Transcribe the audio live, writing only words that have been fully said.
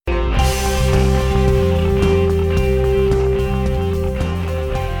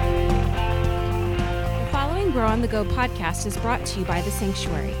Go podcast is brought to you by The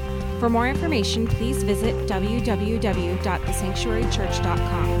Sanctuary. For more information, please visit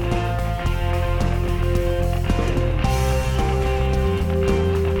www.thesanctuarychurch.com.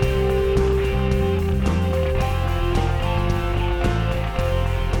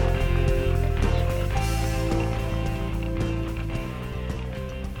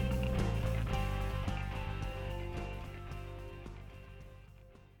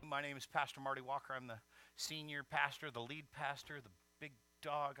 My name is Pastor Marty Walker. I'm the senior pastor, the lead pastor, the big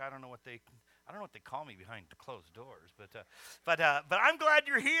dog. I don't know what they call me behind the closed doors, but I'm glad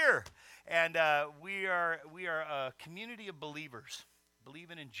you're here. And we are a community of believers,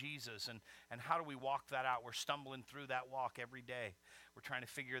 believing in Jesus, and how do we walk that out? We're stumbling through that walk every day. We're trying to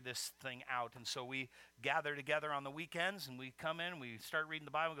figure this thing out, and so we gather together on the weekends, and we come in, we start reading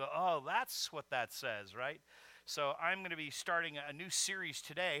the Bible, and go, oh, that's what that says, right? So I'm going to be starting a new series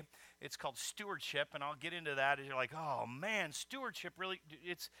today. It's called Stewardship, and I'll get into that. And you're like, oh, man, stewardship, really,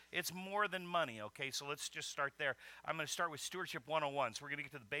 it's more than money, okay? So let's just start there. I'm going to start with Stewardship 101, so we're going to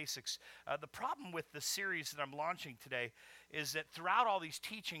get to the basics. The problem with the series that I'm launching today is that throughout all these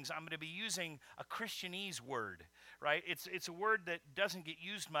teachings, I'm going to be using a Christianese word, right? It's a word that doesn't get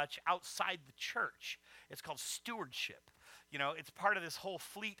used much outside the church. It's called stewardship. You know, it's part of this whole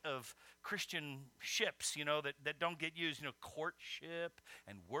fleet of Christian ships, you know, that don't get used, you know, courtship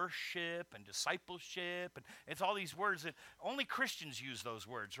and worship and discipleship. And it's all these words that only Christians use those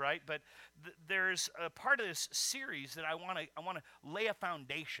words, right? But there's a part of this series that I want to lay a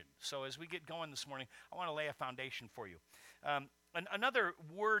foundation. So as we get going this morning, I want to lay a foundation for you. Another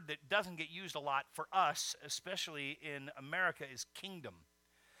word that doesn't get used a lot for us, especially in America, is kingdom.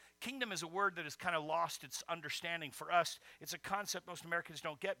 Kingdom is a word that has kind of lost its understanding for us. It's a concept most Americans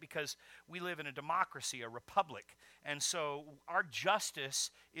don't get because we live in a democracy, a republic. And so our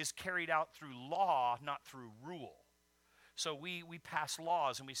justice is carried out through law, not through rule. So we pass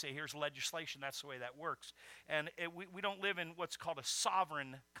laws and we say, here's legislation. That's the way that works. And we don't live in what's called a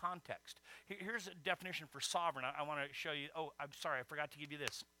sovereign context. Here's a definition for sovereign. I want to show you. Oh, I'm sorry. I forgot to give you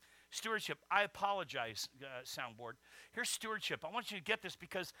this. Stewardship. I apologize, soundboard. Here's stewardship. I want you to get this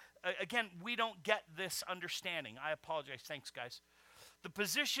because, again, we don't get this understanding. I apologize. Thanks, guys. The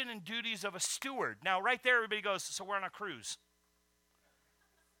position and duties of a steward. Now, right there, everybody goes, so we're on a cruise.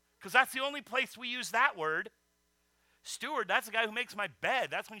 Because that's the only place we use that word. Steward, that's the guy who makes my bed.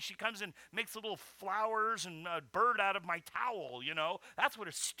 That's when she comes and makes little flowers and a bird out of my towel, you know. That's what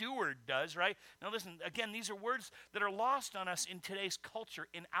a steward does, right? Now listen, again, these are words that are lost on us in today's culture,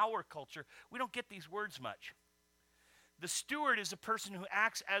 in our culture. We don't get these words much. The steward is a person who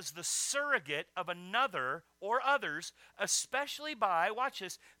acts as the surrogate of another or others, especially by, watch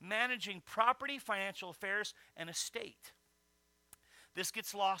this, managing property, financial affairs, and estate. This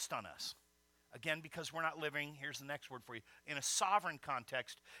gets lost on us. Again, because we're not living, here's the next word for you, in a sovereign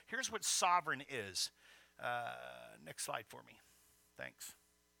context. Here's what sovereign is. Next slide for me. Thanks.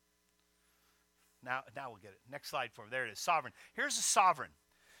 Now we'll get it. Next slide for me. There it is, sovereign. Here's a sovereign.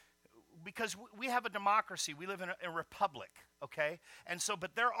 Because we have a democracy, we live in a republic, okay? And so,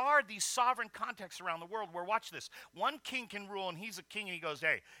 but there are these sovereign contexts around the world where, watch this, one king can rule and he's a king and he goes,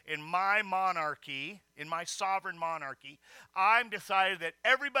 hey, in my monarchy, in my sovereign monarchy, I'm decided that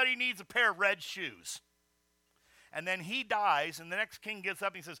everybody needs a pair of red shoes. And then he dies and the next king gets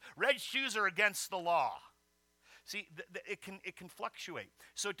up and he says, red shoes are against the law. See, it can fluctuate.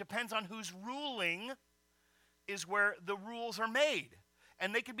 So it depends on who's ruling is where the rules are made.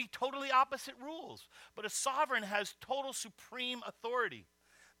 And they could be totally opposite rules. But a sovereign has total supreme authority.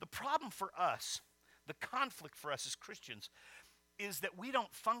 The problem for us, the conflict for us as Christians, is that we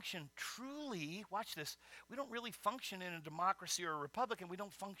don't function truly, watch this, we don't really function in a democracy or a republic, and we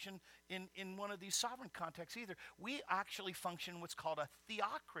don't function in one of these sovereign contexts either. We actually function in what's called a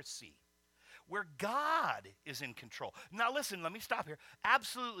theocracy, where God is in control. Now listen, let me stop here.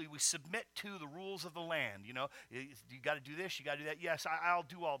 Absolutely, we submit to the rules of the land. You know, you got to do this, you got to do that. Yes, I'll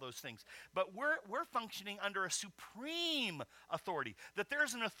do all those things. But we're functioning under a supreme authority, that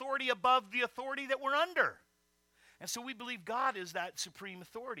there's an authority above the authority that we're under. And so we believe God is that supreme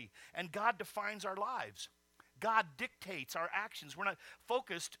authority, and God defines our lives. God dictates our actions. We're not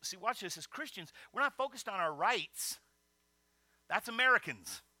focused, see, watch this, as Christians, we're not focused on our rights. That's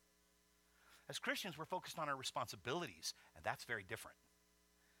Americans. As Christians, we're focused on our responsibilities, and that's very different.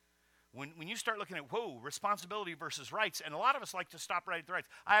 When you start looking at, responsibility versus rights, and a lot of us like to stop right at the rights.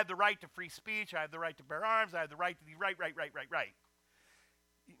 I have the right to free speech. I have the right to bear arms. I have the right to be right.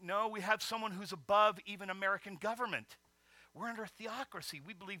 No, we have someone who's above even American government. We're under a theocracy.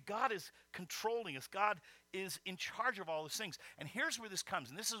 We believe God is controlling us. God is in charge of all those things. And here's where this comes.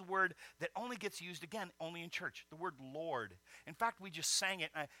 And this is a word that only gets used, again, only in church. The word Lord. In fact, we just sang it.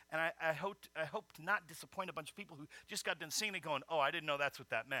 And I hope to not disappoint a bunch of people who just got done singing it going, oh, I didn't know that's what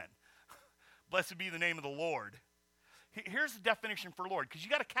that meant. Blessed be the name of the Lord. Here's the definition for Lord, because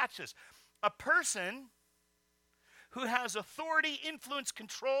you got to catch this. A person who has authority, influence,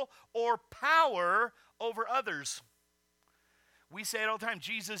 control, or power over others. We say it all the time,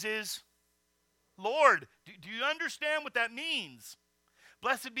 Jesus is Lord. Do you understand what that means?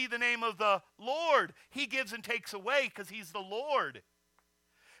 Blessed be the name of the Lord. He gives and takes away because he's the Lord.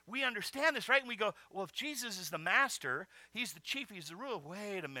 We understand this, right? And we go, well, if Jesus is the master, he's the chief, he's the ruler.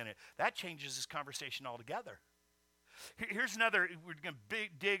 Wait a minute. That changes this conversation altogether. Here's another, we're going to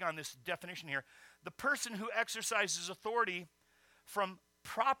dig on this definition here. The person who exercises authority from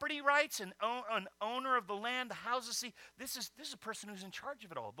property rights and an owner of the land, the house, the sea. This is a person who's in charge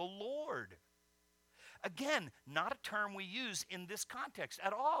of it all, the Lord. Again, not a term we use in this context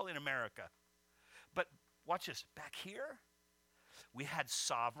at all in America. But watch this. Back here, we had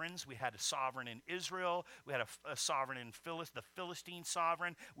sovereigns. We had a sovereign in Israel. We had a sovereign in the Philistine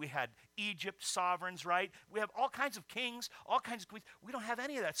sovereign. We had Egypt sovereigns, right? We have all kinds of kings, all kinds of queens. We don't have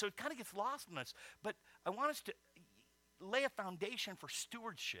any of that, so it kind of gets lost in us. But I want us to lay a foundation for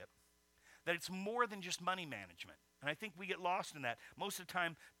stewardship, that it's more than just money management. And I think we get lost in that. Most of the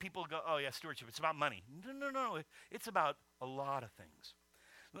time, people go, oh, yeah, stewardship, it's about money. No. It's about a lot of things.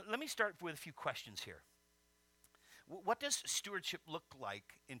 Let me start with a few questions here. What does stewardship look like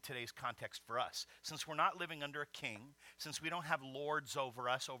in today's context for us? Since we're not living under a king, since we don't have lords over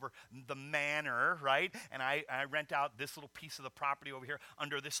us, over the manor, right? And I rent out this little piece of the property over here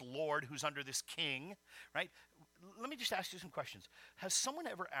under this lord who's under this king, right? Let me just ask you some questions. Has someone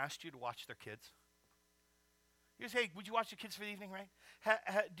ever asked you to watch their kids? You say, hey, would you watch the kids for the evening, right?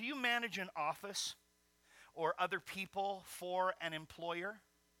 Do you manage an office or other people for an employer?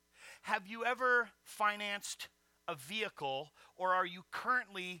 Have you ever financed a vehicle, or are you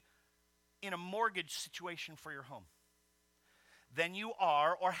currently in a mortgage situation for your home? Then you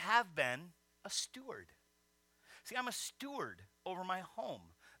are or have been a steward. See, I'm a steward over my home.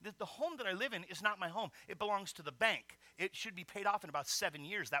 The home that I live in is not my home. It belongs to the bank. It should be paid off in about 7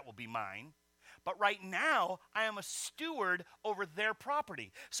 years. That will be mine. But right now, I am a steward over their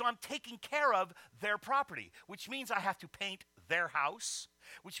property. So I'm taking care of their property, which means I have to paint their house,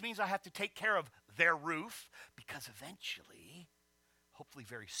 which means I have to take care of their roof, because eventually, hopefully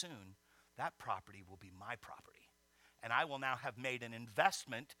very soon, that property will be my property. And I will now have made an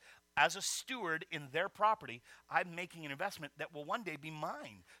investment as a steward in their property. I'm making an investment that will one day be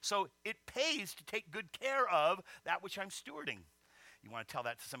mine. So it pays to take good care of that which I'm stewarding. You want to tell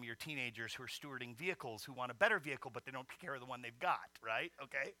that to some of your teenagers who are stewarding vehicles, who want a better vehicle, but they don't take care of the one they've got, right?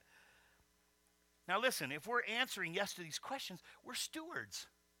 Okay? Now listen, if we're answering yes to these questions, we're stewards.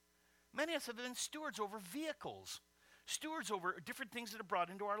 Many of us have been stewards over vehicles, stewards over different things that are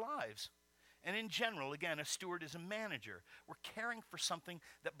brought into our lives. And in general, again, a steward is a manager. We're caring for something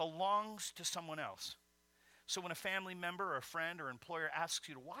that belongs to someone else. So when a family member or a friend or employer asks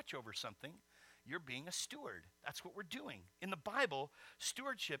you to watch over something, you're being a steward. That's what we're doing. In the Bible,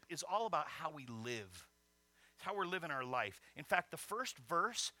 stewardship is all about how we live. It's how we're living our life. In fact, the first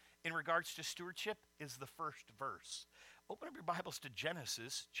verse in regards to stewardship is the first verse. Open up your Bibles to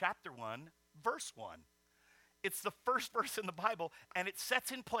Genesis chapter 1, verse 1. It's the first verse in the Bible, and it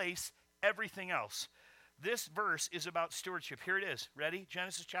sets in place everything else. This verse is about stewardship. Here it is. Ready?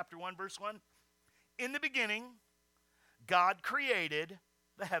 Genesis chapter 1, verse 1. In the beginning, God created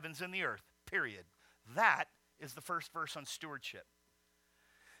the heavens and the earth, period. That is the first verse on stewardship.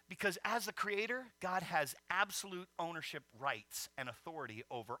 Because as the creator, God has absolute ownership rights and authority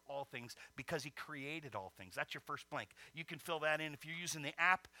over all things because he created all things. That's your first blank. You can fill that in. If you're using the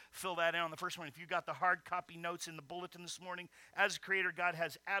app, fill that in on the first one. If you got the hard copy notes in the bulletin this morning, as a creator, God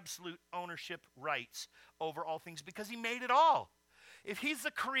has absolute ownership rights over all things because he made it all. If he's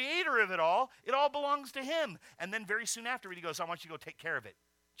the creator of it all belongs to him. And then very soon after, he goes, I want you to go take care of it.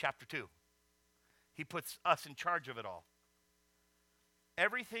 Chapter 2. He puts us in charge of it all.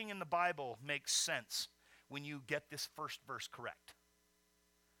 Everything in the Bible makes sense when you get this first verse correct.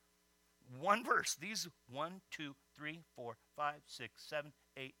 One verse. These 1, 2, 3, 4, 5, 6, 7,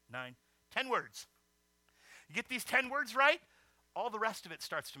 8, 9, 10 words. You get these 10 words right, all the rest of it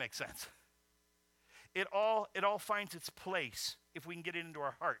starts to make sense. It all finds its place if we can get it into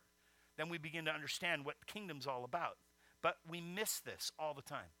our heart. Then we begin to understand what the kingdom's all about. But we miss this all the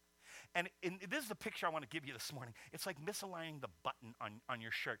time. And this is the picture I want to give you this morning. It's like misaligning the button on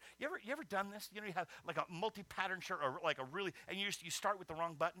your shirt. You ever done this? You have like a multi-pattern shirt or like a really, and you start with the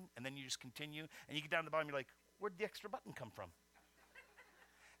wrong button and then you just continue and you get down to the bottom, you're like, where'd the extra button come from?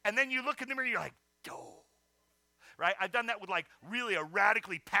 And then you look in the mirror, you're like, oh. Right? I've done that with like really a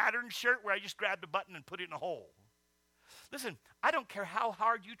radically patterned shirt where I just grabbed a button and put it in a hole. Listen, I don't care how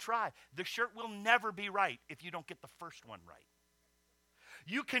hard you try. The shirt will never be right if you don't get the first one right.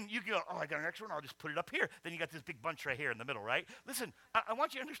 You can go, oh, I got an extra one, I'll just put it up here. Then you got this big bunch right here in the middle, right? Listen, I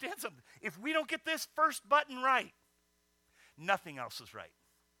want you to understand something. If we don't get this first button right, nothing else is right.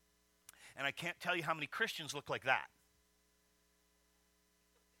 And I can't tell you how many Christians look like that.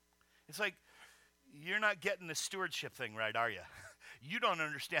 It's like, you're not getting the stewardship thing right, are you? You don't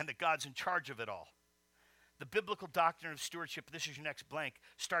understand that God's in charge of it all. The biblical doctrine of stewardship, this is your next blank,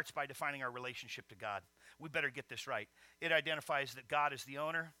 starts by defining our relationship to God. We better get this right. It identifies that God is the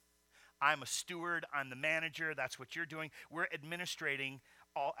owner. I'm a steward. I'm the manager. That's what you're doing. We're administrating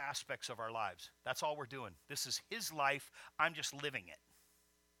all aspects of our lives. That's all we're doing. This is his life. I'm just living it.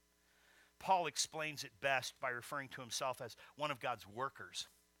 Paul explains it best by referring to himself as one of God's workers.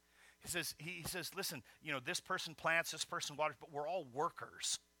 He says, listen, this person plants, this person waters, but we're all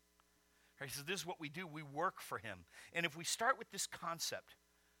workers. He says, this is what we do. We work for him. And if we start with this concept,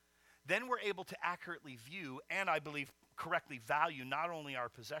 then we're able to accurately view and, I believe, correctly value not only our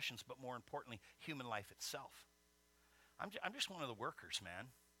possessions, but more importantly, human life itself. I'm just one of the workers, man.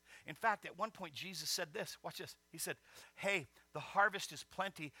 In fact, at one point, Jesus said this. Watch this. He said, hey, the harvest is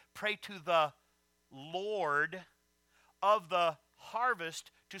plenty. Pray to the Lord of the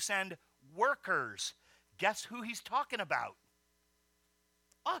harvest to send workers. Guess who he's talking about?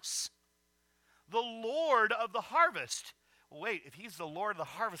 Us. The Lord of the harvest. Well, wait, if he's the Lord of the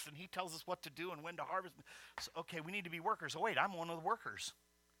harvest and he tells us what to do and when to harvest, so, okay, we need to be workers. Oh, wait, I'm one of the workers.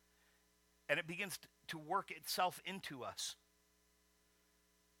 And it begins to work itself into us.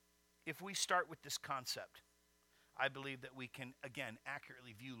 If we start with this concept, I believe that we can, again,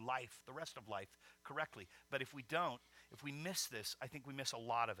 accurately view life, the rest of life, correctly. But if we don't, if we miss this, I think we miss a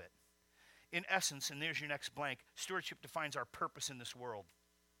lot of it. In essence, and there's your next blank, stewardship defines our purpose in this world.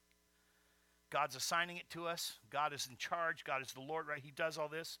 God's assigning it to us. God is in charge. God is the Lord, right? He does all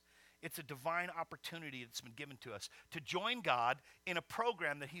this. It's a divine opportunity that's been given to us to join God in a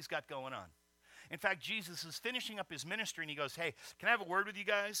program that he's got going on. In fact, Jesus is finishing up his ministry and he goes, hey, can I have a word with you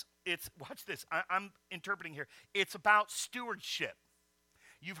guys? Watch this. I'm interpreting here. It's about stewardship.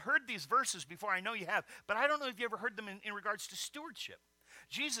 You've heard these verses before. I know you have. But I don't know if you ever heard them in regards to stewardship.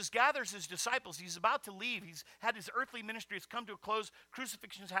 Jesus gathers his disciples. He's about to leave. He's had his earthly ministry. It's come to a close.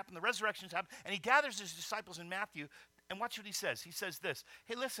 Crucifixions happen. The resurrections happen. And he gathers his disciples in Matthew. And watch what he says. He says this.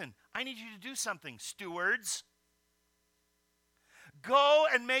 Hey, listen, I need you to do something, stewards. Go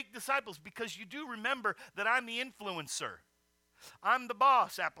and make disciples, because you do remember that I'm the influencer. I'm the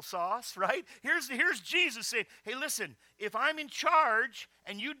boss, applesauce, right? Here's Jesus saying, hey, listen, if I'm in charge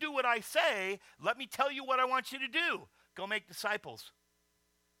and you do what I say, let me tell you what I want you to do. Go make disciples.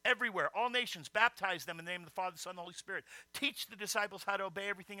 Everywhere, all nations, baptize them in the name of the Father, the Son, and the Holy Spirit. Teach the disciples how to obey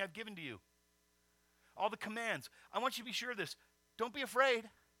everything I've given to you. All the commands. I want you to be sure of this. Don't be afraid.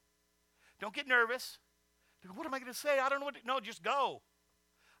 Don't get nervous. What am I going to say? I don't know what to. No, just go.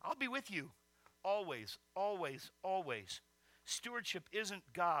 I'll be with you. Always, always, always. Stewardship isn't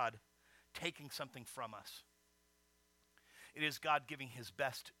God taking something from us. It is God giving his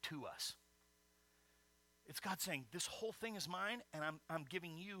best to us. It's God saying, this whole thing is mine, and I'm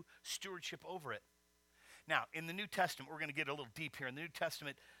giving you stewardship over it. Now, in the New Testament, we're going to get a little deep here. In the New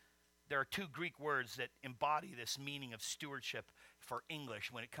Testament, there are two Greek words that embody this meaning of stewardship for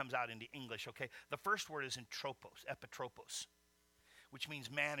English when it comes out into English, okay? The first word is epitropos, which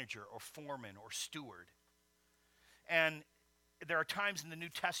means manager or foreman or steward. And there are times in the New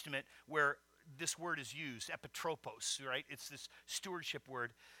Testament where this word is used, epitropos, right? It's this stewardship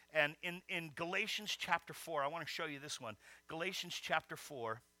word. And in Galatians chapter 4, I want to show you this one. Galatians chapter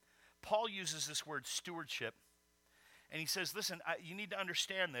 4, Paul uses this word stewardship. And he says, listen, you need to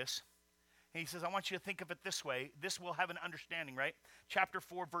understand this. And he says, I want you to think of it this way. This will have an understanding, right? Chapter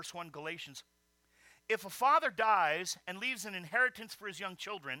 4, verse 1, Galatians. If a father dies and leaves an inheritance for his young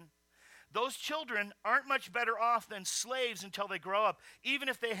children, those children aren't much better off than slaves until they grow up, even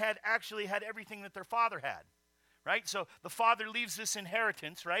if they had actually had everything that their father had, right? So the father leaves this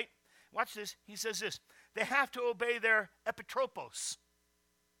inheritance, right? Watch this. He says this. They have to obey their epitropos,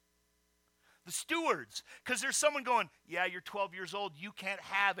 the stewards, because there's someone going, yeah, you're 12 years old. You can't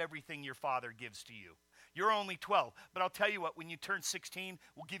have everything your father gives to you. You're only 12. But I'll tell you what, when you turn 16,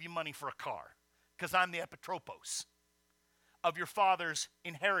 we'll give you money for a car because I'm the epitropos. of your father's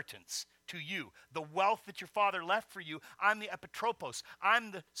inheritance to you. The wealth that your father left for you, I'm the epitropos.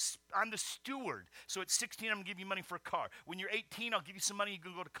 I'm the steward. So at 16, I'm going to give you money for a car. When you're 18, I'll give you some money, you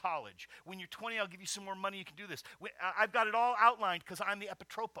can go to college. When you're 20, I'll give you some more money, you can do this. I've got it all outlined because I'm the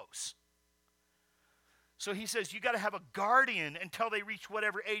epitropos. So he says, you got to have a guardian until they reach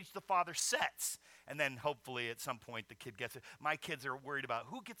whatever age the father sets. And then hopefully at some point the kid gets it. My kids are worried about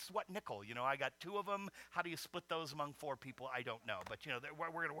who gets what nickel. You know, I got 2 of them. How do you split those among 4 people? I don't know. But, you know,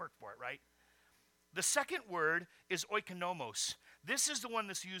 we're going to work for it, right? The second word is oikonomos. This is the one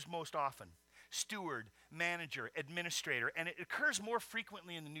that's used most often. Steward, manager, administrator. And it occurs more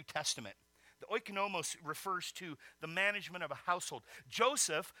frequently in the New Testament. The oikonomos refers to the management of a household.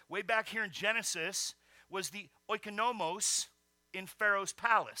 Joseph, way back here in Genesis, was the oikonomos in Pharaoh's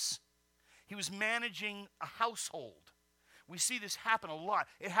palace. He was managing a household. We see this happen a lot.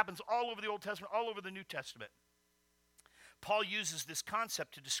 It happens all over the Old Testament, all over the New Testament. Paul uses this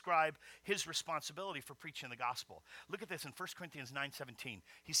concept to describe his responsibility for preaching the gospel. Look at this in 1 Corinthians 9:17.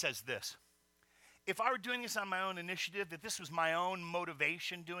 He says this, if I were doing this on my own initiative, if this was my own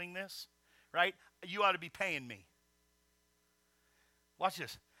motivation doing this, right, you ought to be paying me. Watch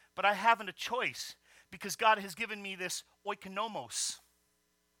this. But I haven't a choice because God has given me this oikonomos.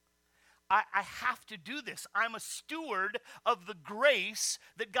 I have to do this. I'm a steward of the grace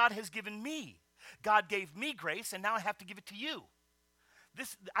that God has given me. God gave me grace, and now I have to give it to you.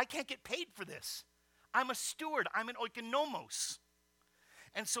 I can't get paid for this. I'm a steward. I'm an oikonomos.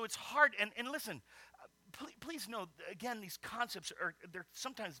 And so it's hard. And listen, please know, again, these concepts they're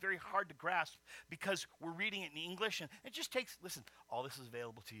sometimes very hard to grasp because we're reading it in English, and it just takes, listen, all this is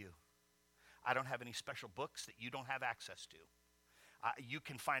available to you. I don't have any special books that you don't have access to. You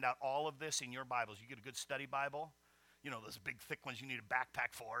can find out all of this in your Bibles. You get a good study Bible, you know, those big thick ones you need a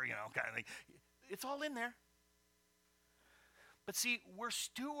backpack for, you know, kind of thing. It's all in there. But see, we're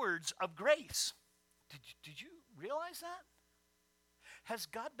stewards of grace. Did you realize that? Has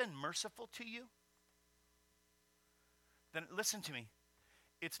God been merciful to you? Then listen to me.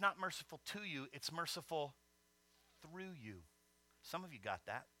 It's not merciful to you, it's merciful through you. Some of you got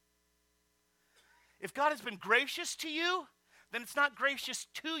that. If God has been gracious to you, then it's not gracious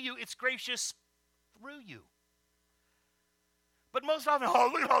to you, it's gracious through you. But most often, oh,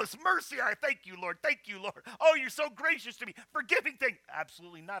 look at all this mercy. I thank you, Lord. Thank you, Lord. Oh, you're so gracious to me. Forgiving thing.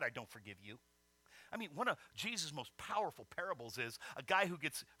 Absolutely not. I don't forgive you. I mean, one of Jesus' most powerful parables is a guy who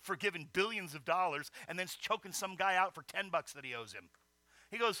gets forgiven billions of dollars and then's choking some guy out for $10 that he owes him.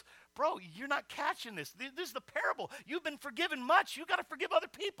 He goes, bro, you're not catching this. This is the parable. You've been forgiven much. You got to forgive other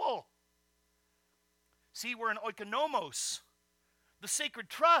people. See, we're an oikonomos, the sacred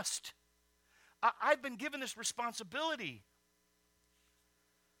trust. I've been given this responsibility.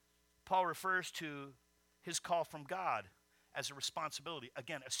 Paul refers to his call from God as a responsibility.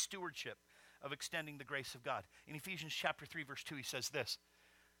 Again, a stewardship of extending the grace of God. In Ephesians chapter 3, verse 2, he says this,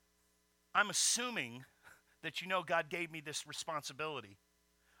 I'm assuming that you know God gave me this responsibility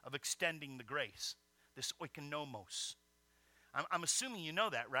of extending the grace, this oikonomos. I'm assuming you know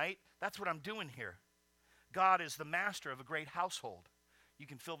that, right? That's what I'm doing here. God is the master of a great household. You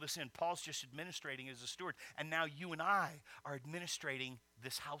can fill this in. Paul's just administrating as a steward, and now you and I are administrating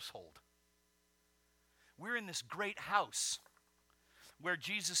this household. We're in this great house where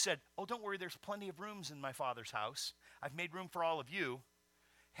Jesus said, oh, don't worry, there's plenty of rooms in my Father's house. I've made room for all of you.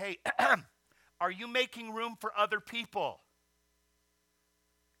 Hey, are you making room for other people?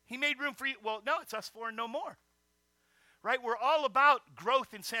 He made room for you. Well, no, it's us four and no more. Right? We're all about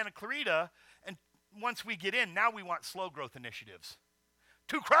growth in Santa Clarita, and once we get in, now we want slow growth initiatives.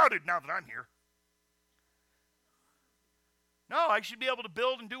 Too crowded now that I'm here. No, I should be able to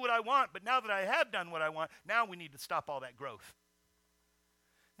build and do what I want, but now that I have done what I want, now we need to stop all that growth.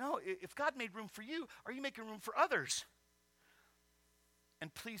 No, if God made room for you, are you making room for others?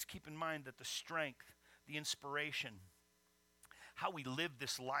 And please keep in mind that the strength, the inspiration, how we live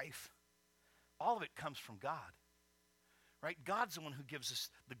this life, all of it comes from God. Right? God's the one who gives us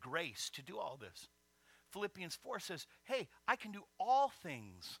the grace to do all this. Philippians 4 says, hey, I can do all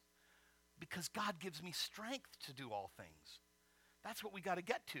things because God gives me strength to do all things. That's what we got to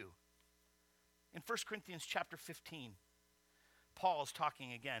get to. In 1 Corinthians chapter 15, Paul is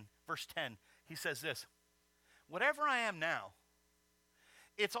talking again. Verse 10, he says this, whatever I am now,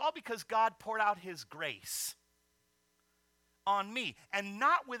 it's all because God poured out his grace on me, and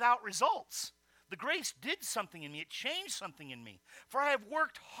not without results. The grace did something in me. It changed something in me. For I have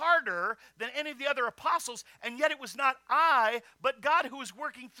worked harder than any of the other apostles, and yet it was not I, but God who was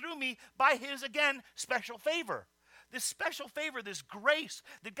working through me by his, again, special favor. This special favor, this grace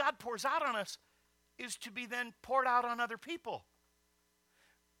that God pours out on us, is to be then poured out on other people.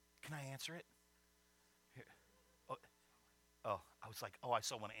 Can I answer it? Here. I was like, I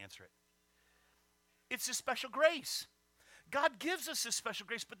still want to answer it. It's a special grace. God gives us this special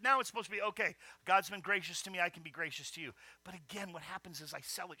grace, but now it's supposed to be, okay, God's been gracious to me, I can be gracious to you. But again, what happens is I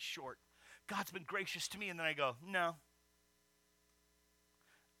sell it short. God's been gracious to me, and then I go, no.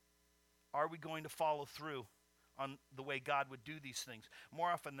 Are we going to follow through on the way God would do these things? More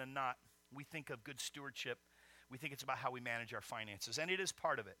often than not, we think of good stewardship. We think it's about how we manage our finances, and it is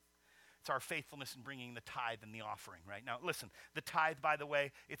part of it. It's our faithfulness in bringing the tithe and the offering, right? Now, listen, the tithe, by the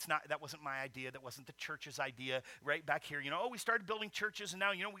way, that wasn't my idea. That wasn't the church's idea. Right back here, we started building churches, and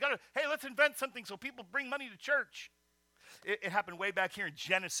now, let's invent something so people bring money to church. It happened way back here in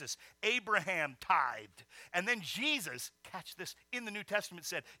Genesis. Abraham tithed. And then Jesus, catch this, in the New Testament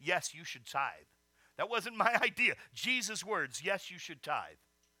said, yes, you should tithe. That wasn't my idea. Jesus' words, yes, you should tithe.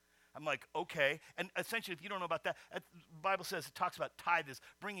 I'm like, okay. And essentially, if you don't know about that, the Bible says, it talks about tithe is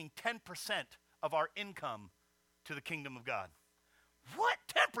bringing 10% of our income to the kingdom of God. What?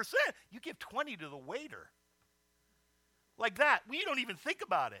 10%? You give 20 to the waiter. Like that. We don't even think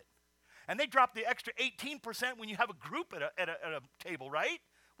about it. And they drop the extra 18% when you have a group at a table, right?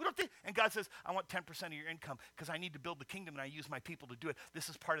 We don't think. And God says, I want 10% of your income because I need to build the kingdom and I use my people to do it. This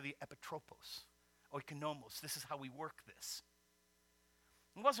is part of the epitropos, oikonomos. This is how we work this.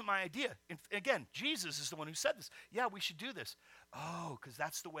 It wasn't my idea. Again, Jesus is the one who said this. Yeah, we should do this. Oh, because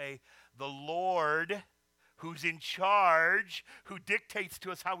that's the way the Lord, who's in charge, who dictates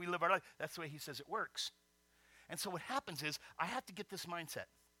to us how we live our life, that's the way he says it works. And so what happens is I have to get this mindset.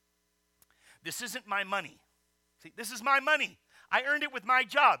 This isn't my money. See, this is my money. I earned it with my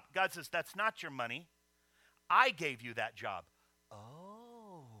job. God says, that's not your money. I gave you that job.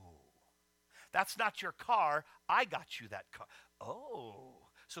 Oh. That's not your car. I got you that car. Oh.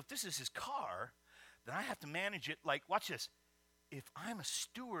 So if this is his car, then I have to manage it like, watch this. If I'm a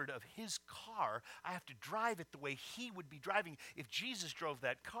steward of his car, I have to drive it the way he would be driving. If Jesus drove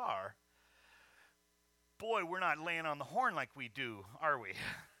that car, boy, we're not laying on the horn like we do, are we?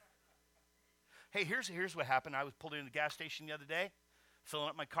 Hey, here's what happened. I was pulled into the gas station the other day, filling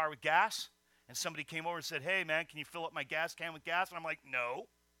up my car with gas, and somebody came over and said, hey, man, can you fill up my gas can with gas? And I'm like, no.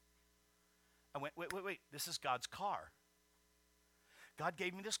 I went, wait, this is God's car. God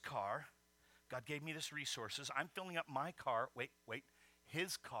gave me this car. God gave me this resources. I'm filling up my car. Wait,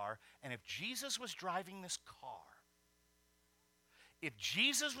 his car. And if Jesus was driving this car, if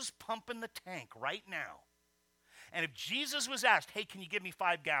Jesus was pumping the tank right now, and if Jesus was asked, hey, can you give me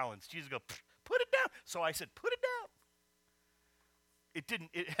 5 gallons? Jesus would go, put it down. So I said, put it down.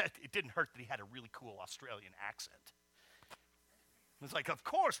 It didn't hurt that he had a really cool Australian accent. It was like, of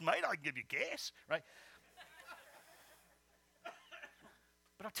course, mate, I can give you gas, right?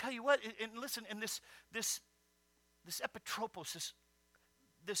 But I'll tell you what, and listen, in this epitropos,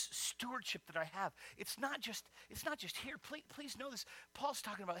 this stewardship that I have, it's not just here. Please know this. Paul's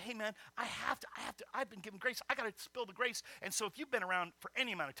talking about, hey man, I've been given grace. I got to spill the grace. And so if you've been around for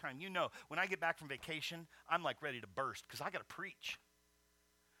any amount of time, you know, when I get back from vacation, I'm like ready to burst because I got to preach.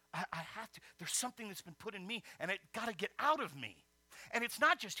 I have to. There's something that's been put in me, and it got to get out of me. And it's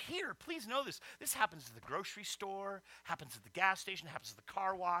not just here. Please know this. This happens at the grocery store, happens at the gas station, happens at the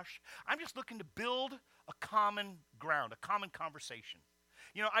car wash. I'm just looking to build a common ground, a common conversation.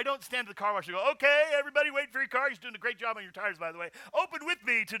 You know, I don't stand at the car wash and go, okay, everybody wait for your car. He's doing a great job on your tires, by the way. Open with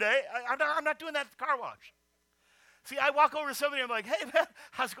me today. I'm not doing that at the car wash. See, I walk over to somebody, I'm like, hey, man,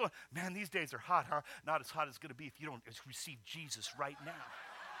 how's it going? Man, these days are hot, huh? Not as hot as it's going to be if you don't receive Jesus right now.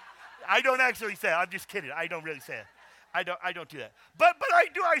 I don't actually say it. I'm just kidding. I don't really say it. I don't do that. But I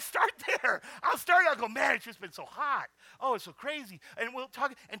do. I start there. I'll go, man, it's just been so hot. Oh, it's so crazy. And we'll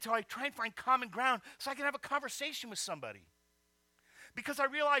talk until I try and find common ground so I can have a conversation with somebody. Because I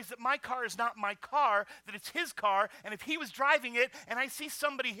realize that my car is not my car, that it's his car, and if he was driving it and I see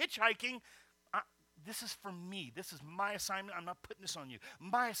somebody hitchhiking, this is for me. This is my assignment. I'm not putting this on you.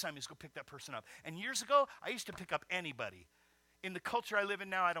 My assignment is to go pick that person up. And years ago, I used to pick up anybody. In the culture I live in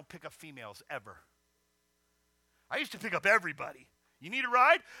now, I don't pick up females ever. I used to pick up everybody. You need a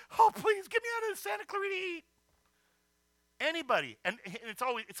ride? Oh, please, get me out of the Santa Clarita Heat. Anybody. And it's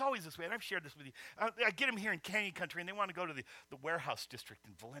always this way, and I've shared this with you. I get them here in Canyon Country, and they want to go to the warehouse district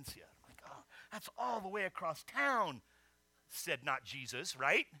in Valencia. I'm like, oh, that's all the way across town, said not Jesus,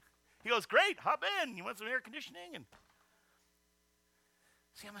 right? He goes, great, hop in. You want some air conditioning? And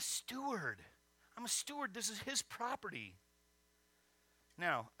see, I'm a steward. This is his property.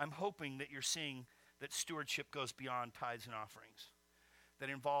 Now, I'm hoping that you're seeing that stewardship goes beyond tithes and offerings, that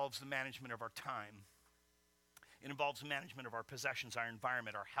involves the management of our time. It involves the management of our possessions, our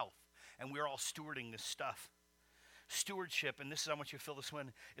environment, our health. and we're all stewarding this stuff. Stewardship, and this is, I want you to fill this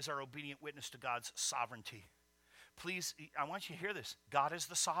one, is our obedient witness to God's sovereignty. Please, I want you to hear this. God is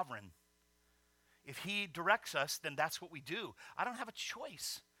the sovereign. If he directs us, then that's what we do. I don't have a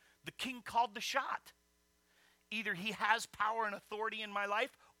choice. The king called the shot. Either he has power and authority in my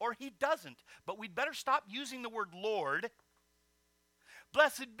life, or he doesn't. But we'd better stop using the word Lord.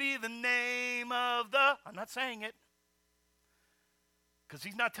 Blessed be the name of the... I'm not saying it, because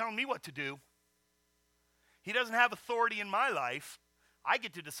he's not telling me what to do. He doesn't have authority in my life. I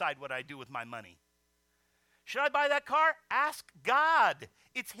get to decide what I do with my money. Should I buy that car? Ask God.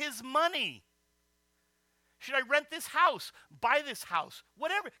 It's his money. Should I rent this house? Buy this house?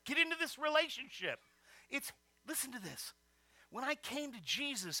 Whatever. Get into this relationship. Listen to this. When I came to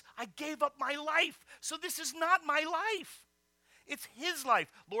Jesus, I gave up my life. So this is not my life. It's his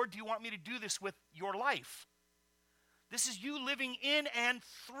life. Lord, do you want me to do this with your life? This is you living in and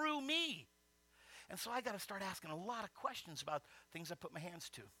through me. And so I got to start asking a lot of questions about things I put my hands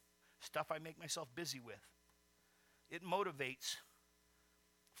to, stuff I make myself busy with. It motivates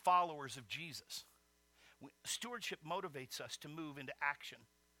followers of Jesus. Stewardship motivates us to move into action.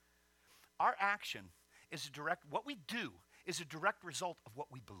 Our action is what we do is a direct result of what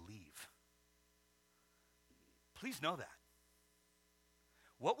we believe. Please know that.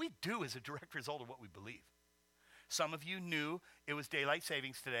 What we do is a direct result of what we believe. Some of you knew it was daylight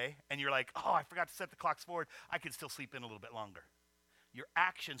savings today, and you're like, oh, I forgot to set the clocks forward. I could still sleep in a little bit longer. Your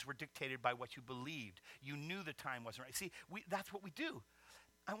actions were dictated by what you believed. You knew the time wasn't right. See, that's what we do.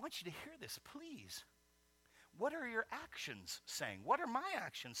 I want you to hear this, please. What are your actions saying? What are my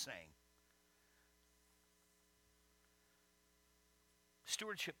actions saying?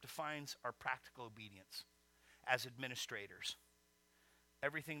 Stewardship defines our practical obedience as administrators.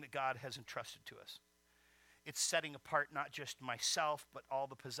 Everything that God has entrusted to us. It's setting apart not just myself, but all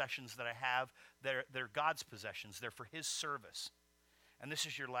the possessions that I have. They're God's possessions. They're for his service. And this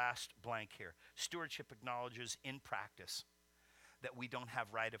is your last blank here. Stewardship acknowledges in practice that we don't have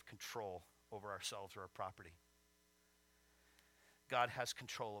right of control over ourselves or our property. God has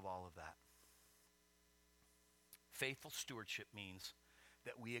control of all of that. Faithful stewardship means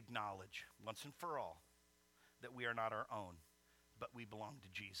that we acknowledge once and for all that we are not our own, but we belong to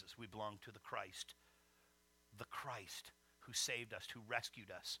Jesus. We belong to the Christ who saved us, who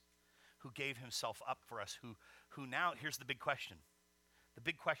rescued us, who gave himself up for us, who now, here's the big question. The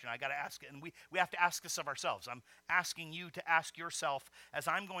big question, I got to ask it, and we have to ask this of ourselves. I'm asking you to ask yourself, as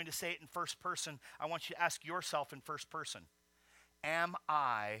I'm going to say it in first person, I want you to ask yourself in first person. Am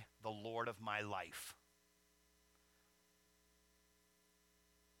I the Lord of my life?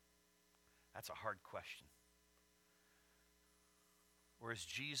 That's a hard question. Or is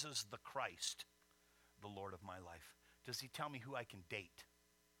Jesus the Christ the Lord of my life? Does he tell me who I can date?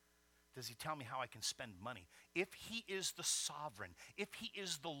 Does he tell me how I can spend money? If he is the sovereign, if he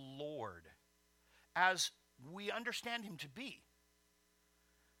is the Lord, as we understand him to be,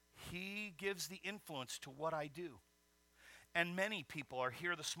 he gives the influence to what I do. And many people are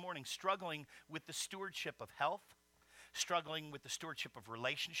here this morning struggling with the stewardship of health, struggling with the stewardship of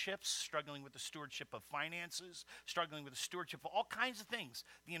relationships, struggling with the stewardship of finances, struggling with the stewardship of all kinds of things.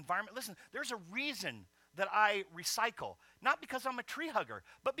 The environment. Listen, there's a reason that I recycle. Not because I'm a tree hugger,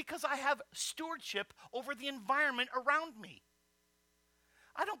 but because I have stewardship over the environment around me.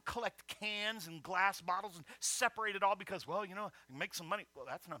 I don't collect cans and glass bottles and separate it all because, well, you know, I can make some money. Well,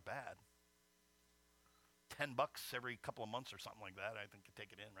 that's not bad. $10 every couple of months or something like that, I think you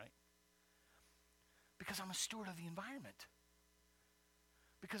take it in, right? Because I'm a steward of the environment.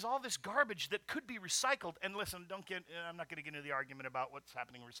 Because all this garbage that could be recycled, and listen, I'm not going to get into the argument about what's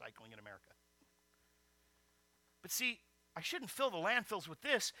happening with recycling in America. But see, I shouldn't fill the landfills with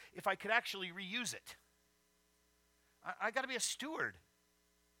this if I could actually reuse it. I got to be a steward.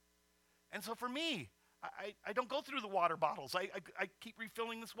 And so for me, I don't go through the water bottles. I keep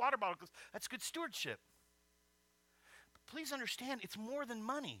refilling this water bottle because that's good stewardship. But please understand, it's more than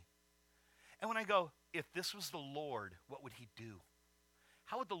money. And when I go, if this was the Lord, what would he do?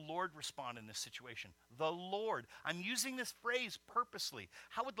 How would the Lord respond in this situation? The Lord. I'm using this phrase purposely.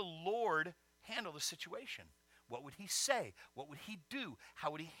 How would the Lord handle the situation? What would he say? What would he do?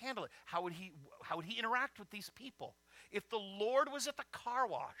 How would he handle it? How would he interact with these people? If the Lord was at the car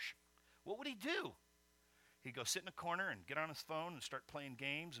wash, what would he do? He'd go sit in a corner and get on his phone and start playing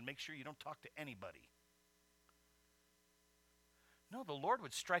games and make sure you don't talk to anybody. No, the Lord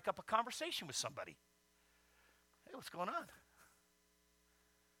would strike up a conversation with somebody. Hey, what's going on?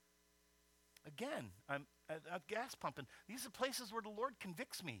 Again, I'm at a gas pump, and these are places where the Lord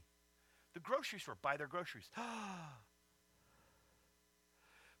convicts me. The grocery store, buy their groceries.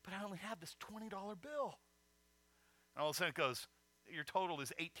 But only have this $20 bill. And all of a sudden it goes, your total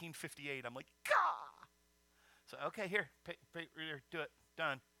is $18.58. I'm like, gah! So, okay, here, pay, here, do it,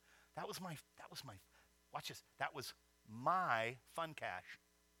 done. That was my, watch this, that was my fun cash.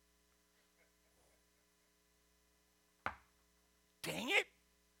 Dang it!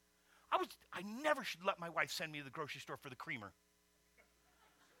 I never should let my wife send me to the grocery store for the creamer.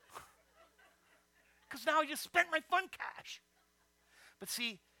 Because now I just spent my fun cash. But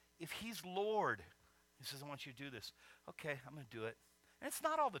see, if he's Lord, he says, I want you to do this. Okay, I'm going to do it. And it's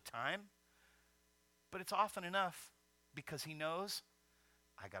not all the time, but it's often enough because he knows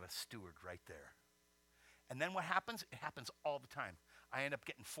I got a steward right there. And then what happens? It happens all the time. I end up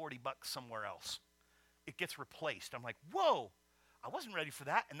getting $40 somewhere else. It gets replaced. I'm like, whoa, I wasn't ready for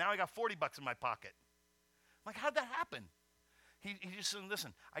that, and now I got $40 in my pocket. I'm like, how'd that happen? He just said,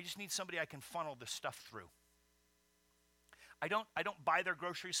 listen, I just need somebody I can funnel this stuff through. I don't buy their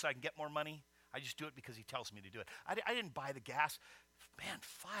groceries so I can get more money. I just do it because he tells me to do it. I didn't buy the gas. Man,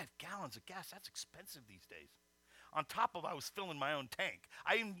 5 gallons of gas, that's expensive these days. On top of I was filling my own tank.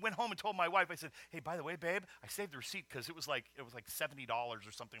 I even went home and told my wife, I said, hey, by the way, babe, I saved the receipt because it was like $70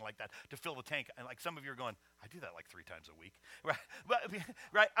 or something like that to fill the tank. And like some of you are going, I do that like 3 times a week.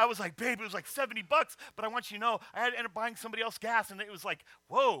 Right? I was like, babe, it was like $70, but I want you to know I had to end up buying somebody else gas, and it was like,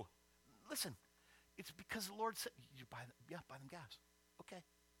 whoa, listen, it's because the Lord said, you buy them gas. Okay.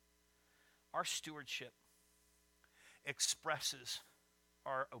 Our stewardship expresses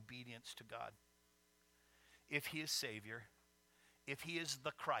our obedience to God. If he is Savior, if he is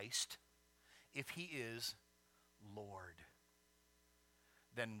the Christ, if he is Lord,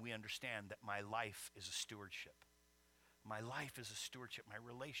 then we understand that my life is a stewardship. My life is a stewardship. My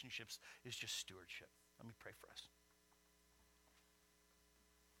relationships is just stewardship. Let me pray for us.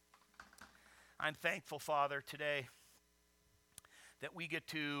 I'm thankful, Father, today that we get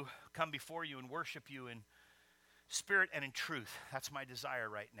to come before you and worship you in spirit and in truth. That's my desire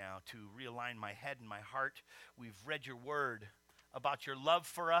right now, to realign my head and my heart. We've read your word about your love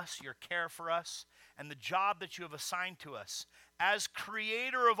for us, your care for us, and the job that you have assigned to us as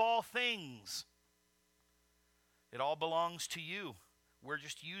creator of all things. It all belongs to you. We're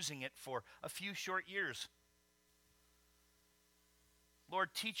just using it for a few short years. Lord,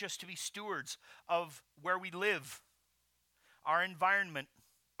 teach us to be stewards of where we live, our environment,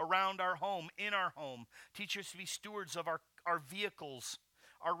 around our home, in our home. Teach us to be stewards of our vehicles,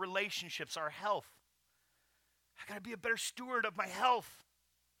 our relationships, our health. I got to be a better steward of my health.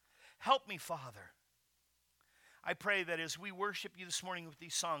 Help me, Father. I pray that as we worship you this morning with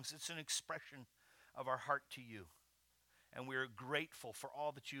these songs, it's an expression of our heart to you. And we're grateful for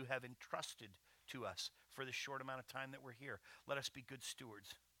all that you have entrusted to us for this short amount of time that we're here. Let us be good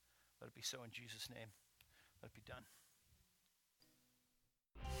stewards. Let it be so in Jesus' name. Let it be done.